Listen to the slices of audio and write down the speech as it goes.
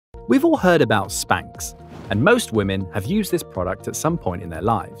We've all heard about Spanx, and most women have used this product at some point in their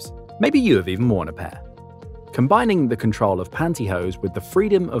lives. Maybe you have even worn a pair. Combining the control of pantyhose with the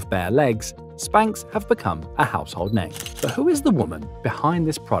freedom of bare legs, Spanx have become a household name. But who is the woman behind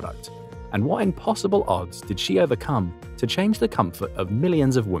this product? And what impossible odds did she overcome to change the comfort of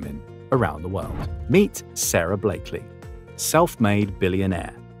millions of women around the world? Meet Sara Blakely, self-made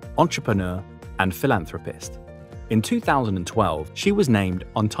billionaire, entrepreneur, and philanthropist. In 2012, she was named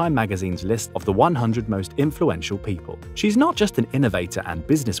on Time magazine's list of the 100 most influential people. She's not just an innovator and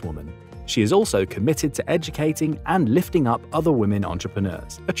businesswoman, she is also committed to educating and lifting up other women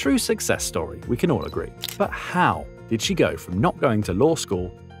entrepreneurs. A true success story, we can all agree. But how did she go from not going to law school,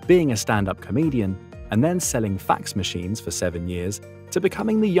 being a stand-up comedian, and then selling fax machines for 7 years, to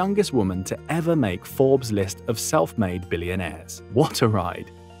becoming the youngest woman to ever make Forbes' list of self-made billionaires? What a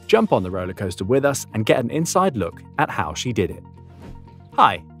ride! Jump on the roller coaster with us and get an inside look at how she did it.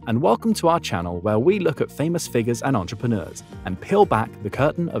 Hi, and welcome to our channel where we look at famous figures and entrepreneurs and peel back the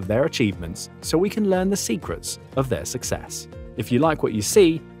curtain of their achievements so we can learn the secrets of their success. If you like what you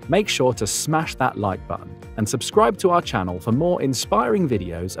see, make sure to smash that like button and subscribe to our channel for more inspiring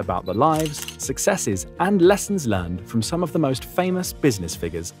videos about the lives, successes, and lessons learned from some of the most famous business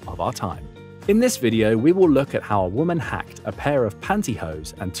figures of our time. In this video, we will look at how a woman hacked a pair of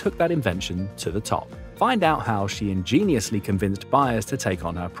pantyhose and took that invention to the top. Find out how she ingeniously convinced buyers to take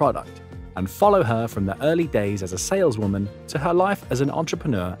on her product, and follow her from the early days as a saleswoman to her life as an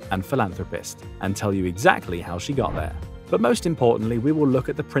entrepreneur and philanthropist, and tell you exactly how she got there. But most importantly, we will look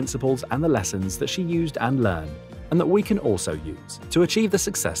at the principles and the lessons that she used and learned, and that we can also use to achieve the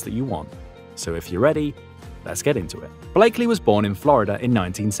success that you want. So if you're ready, let's get into it. Blakely was born in Florida in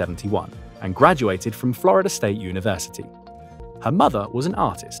 1971 and graduated from Florida State University. Her mother was an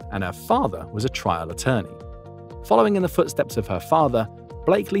artist and her father was a trial attorney. Following in the footsteps of her father,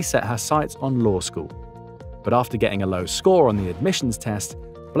 Blakely set her sights on law school. But after getting a low score on the admissions test,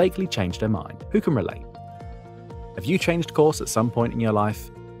 Blakely changed her mind. Who can relate? Have you changed course at some point in your life?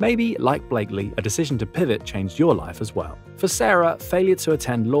 Maybe, like Blakely, a decision to pivot changed your life as well. For Sara, failure to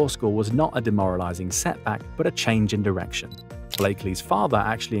attend law school was not a demoralizing setback, but a change in direction. Blakely's father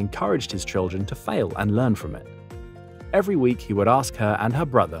actually encouraged his children to fail and learn from it. Every week, he would ask her and her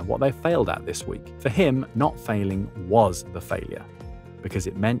brother what they failed at this week. For him, not failing was the failure, because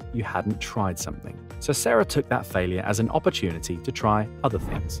it meant you hadn't tried something. So Sara took that failure as an opportunity to try other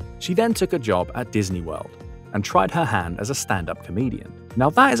things. She then took a job at Disney World and tried her hand as a stand-up comedian. Now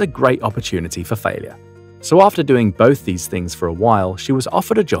that is a great opportunity for failure. So after doing both these things for a while, she was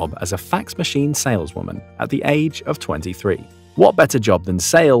offered a job as a fax machine saleswoman at the age of 23. What better job than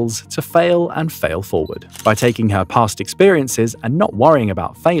sales to fail and fail forward? By taking her past experiences and not worrying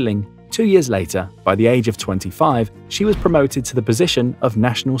about failing, 2 years later, by the age of 25, she was promoted to the position of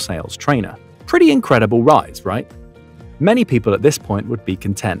national sales trainer. Pretty incredible rise, right? Many people at this point would be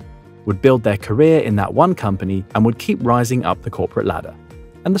content, would build their career in that one company and would keep rising up the corporate ladder.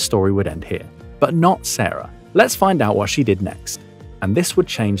 And the story would end here. But not Sara. Let's find out what she did next. And this would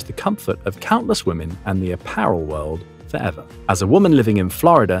change the comfort of countless women and the apparel world forever. As a woman living in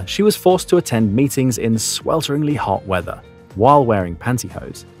Florida, she was forced to attend meetings in swelteringly hot weather while wearing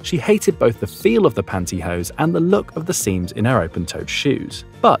pantyhose. She hated both the feel of the pantyhose and the look of the seams in her open-toed shoes.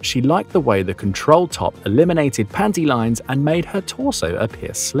 But she liked the way the control top eliminated panty lines and made her torso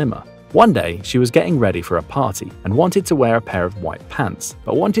appear slimmer. One day, she was getting ready for a party and wanted to wear a pair of white pants,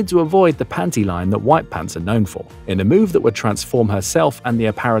 but wanted to avoid the panty line that white pants are known for. In a move that would transform herself and the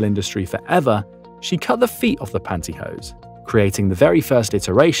apparel industry forever, she cut the feet off the pantyhose, creating the very first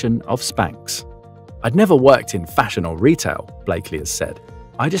iteration of Spanx. "I'd never worked in fashion or retail," Blakely has said.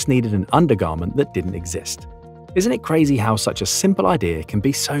 "I just needed an undergarment that didn't exist." Isn't it crazy how such a simple idea can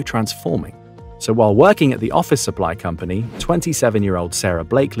be so transforming? So while working at the office supply company, 27-year-old Sara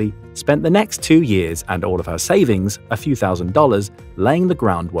Blakely spent the next 2 years and all of her savings, a few $1,000s, laying the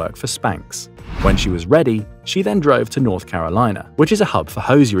groundwork for Spanx. When she was ready, she then drove to North Carolina, which is a hub for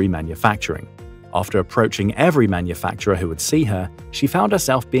hosiery manufacturing. After approaching every manufacturer who would see her, she found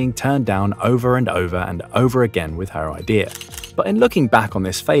herself being turned down over and over and over again with her idea. But in looking back on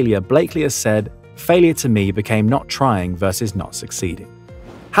this failure, Blakely has said, "Failure to me became not trying versus not succeeding."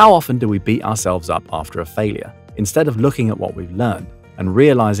 How often do we beat ourselves up after a failure, instead of looking at what we've learned and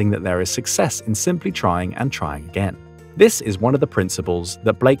realizing that there is success in simply trying and trying again? This is one of the principles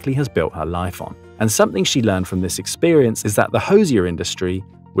that Blakely has built her life on. And something she learned from this experience is that the hosier industry,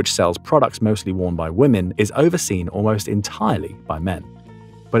 which sells products mostly worn by women, is overseen almost entirely by men.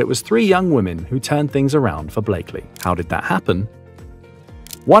 But it was 3 young women who turned things around for Blakely. How did that happen?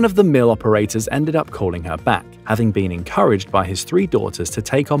 One of the mill operators ended up calling her back, having been encouraged by his 3 daughters to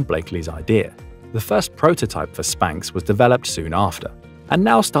take on Blakely's idea. The first prototype for Spanx was developed soon after, and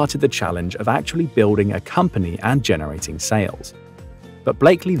now started the challenge of actually building a company and generating sales. But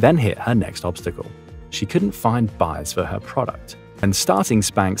Blakely then hit her next obstacle. She couldn't find buyers for her product. And starting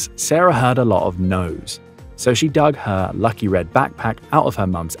Spanx, Sara heard a lot of no's. So she dug her lucky red backpack out of her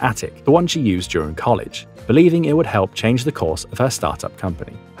mum's attic, the one she used during college, believing it would help change the course of her startup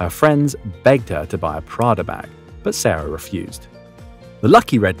company. Her friends begged her to buy a Prada bag, but Sara refused. The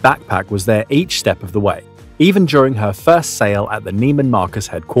lucky red backpack was there each step of the way, even during her first sale at the Neiman Marcus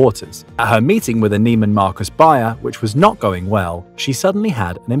headquarters. At her meeting with a Neiman Marcus buyer, which was not going well, she suddenly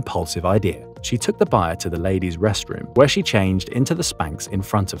had an impulsive idea. She took the buyer to the ladies' restroom, where she changed into the Spanx in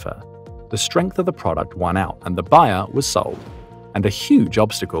front of her. The strength of the product won out, and the buyer was sold. And a huge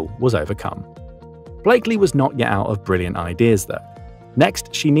obstacle was overcome. Blakely was not yet out of brilliant ideas, though.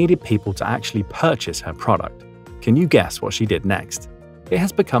 Next, she needed people to actually purchase her product. Can you guess what she did next? It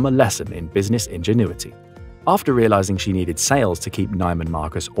has become a lesson in business ingenuity. After realizing she needed sales to keep Neiman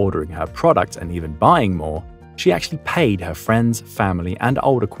Marcus ordering her product and even buying more, she actually paid her friends, family, and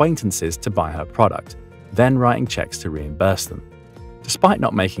old acquaintances to buy her product, then writing checks to reimburse them. Despite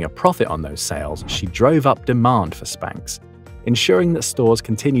not making a profit on those sales, she drove up demand for Spanx, ensuring that stores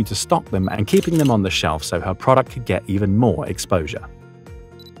continued to stock them and keeping them on the shelf so her product could get even more exposure.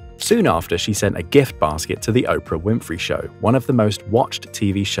 Soon after, she sent a gift basket to the Oprah Winfrey Show, one of the most watched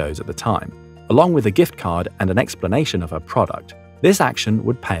TV shows at the time, along with a gift card and an explanation of her product. This action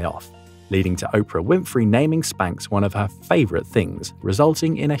would pay off, leading to Oprah Winfrey naming Spanx one of her favorite things,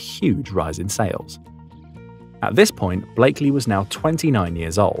 resulting in a huge rise in sales. At this point, Blakely was now 29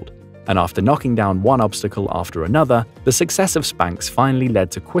 years old, and after knocking down one obstacle after another, the success of Spanx finally led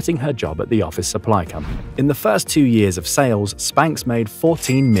to quitting her job at the office supply company. In the first 2 years of sales, Spanx made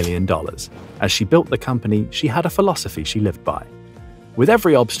 $14 million. As she built the company, she had a philosophy she lived by. With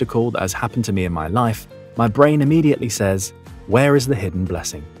every obstacle that has happened to me in my life, my brain immediately says, where is the hidden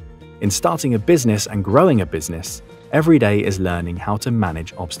blessing? In starting a business and growing a business, every day is learning how to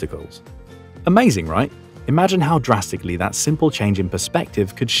manage obstacles. Amazing, right? Imagine how drastically that simple change in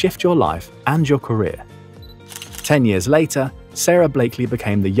perspective could shift your life and your career. 10 years later, Sara Blakely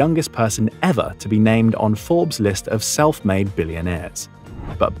became the youngest person ever to be named on Forbes' list of self-made billionaires.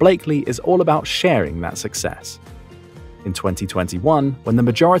 But Blakely is all about sharing that success. In 2021, when the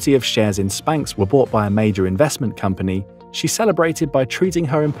majority of shares in Spanx were bought by a major investment company, she celebrated by treating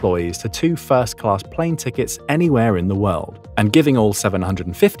her employees to 2 first-class plane tickets anywhere in the world, and giving all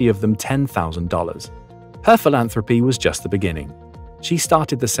 750 of them $10,000. Her philanthropy was just the beginning. She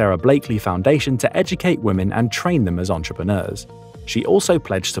started the Sara Blakely Foundation to educate women and train them as entrepreneurs. She also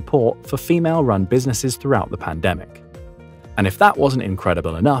pledged support for female-run businesses throughout the pandemic. And if that wasn't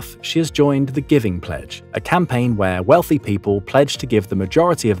incredible enough, she has joined the Giving Pledge, a campaign where wealthy people pledge to give the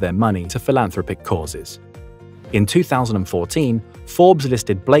majority of their money to philanthropic causes. In 2014, Forbes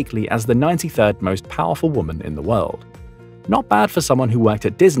listed Blakely as the 93rd most powerful woman in the world. Not bad for someone who worked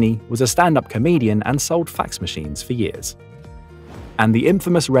at Disney, was a stand-up comedian, and sold fax machines for years. And the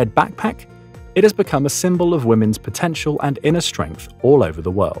infamous red backpack? It has become a symbol of women's potential and inner strength all over the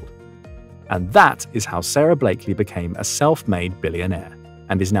world. And that is how Sara Blakely became a self-made billionaire,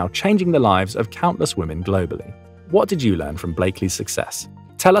 and is now changing the lives of countless women globally. What did you learn from Blakely's success?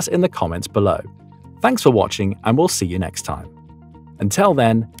 Tell us in the comments below. Thanks for watching, and we'll see you next time. Until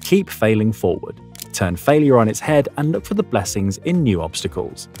then, keep failing forward. Turn failure on its head and look for the blessings in new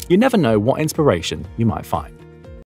obstacles. You never know what inspiration you might find.